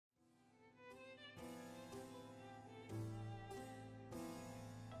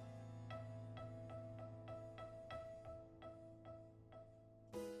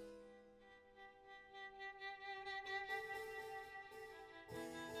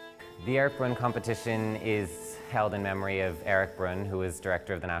The Erik Bruhn competition is held in memory of Erik Bruhn, who was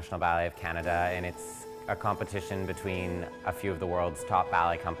director of the National Ballet of Canada, and it's a competition between a few of the world's top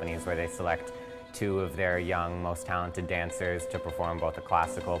ballet companies where they select two of their young, most talented dancers to perform both a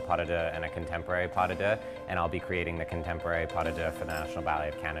classical pas de deux and a contemporary pas de deux, and I'll be creating the contemporary pas de deux for the National Ballet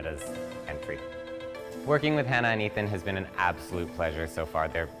of Canada's entry. Working with Hannah and Ethan has been an absolute pleasure so far.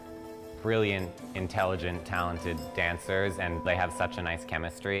 They're brilliant, intelligent, talented dancers, and they have such a nice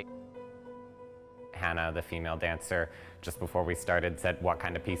chemistry. Hannah, the female dancer, just before we started said, what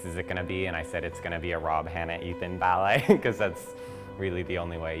kind of piece is it going to be? And I said it's going to be a Rob, Hannah, Ethan ballet, because that's really the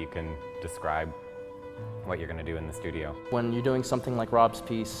only way you can describe what you're going to do in the studio. When you're doing something like Rob's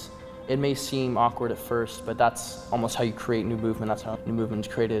piece, it may seem awkward at first, but that's almost how you create new movement. That's how new movement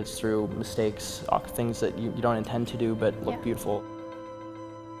is created, is through mistakes, things that you don't intend to do but look beautiful.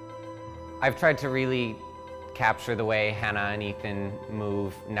 I've tried to really capture the way Hannah and Ethan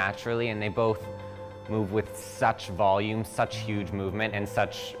move naturally, and they both move with such volume, such huge movement, and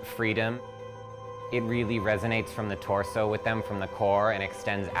such freedom. It really resonates from the torso with them, from the core, and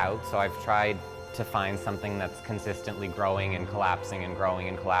extends out. So I've tried to find something that's consistently growing and collapsing and growing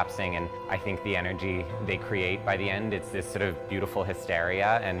and collapsing, and I think the energy they create by the end, it's this sort of beautiful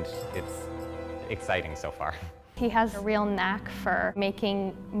hysteria, and it's exciting so far. He has a real knack for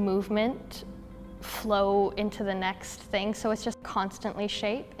making movement flow into the next thing, so it's just constantly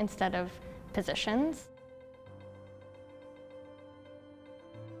shape instead of positions.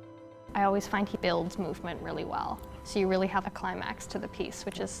 I always find he builds movement really well, so you really have a climax to the piece,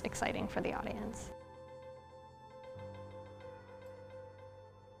 which is exciting for the audience.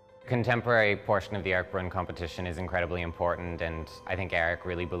 Contemporary portion of the Erik Bruhn competition is incredibly important, and I think Erik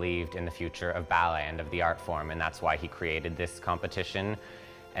really believed in the future of ballet and of the art form, and that's why he created this competition.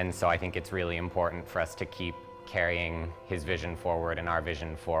 And so I think it's really important for us to keep carrying his vision forward and our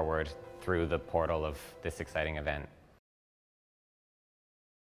vision forward through the portal of this exciting event.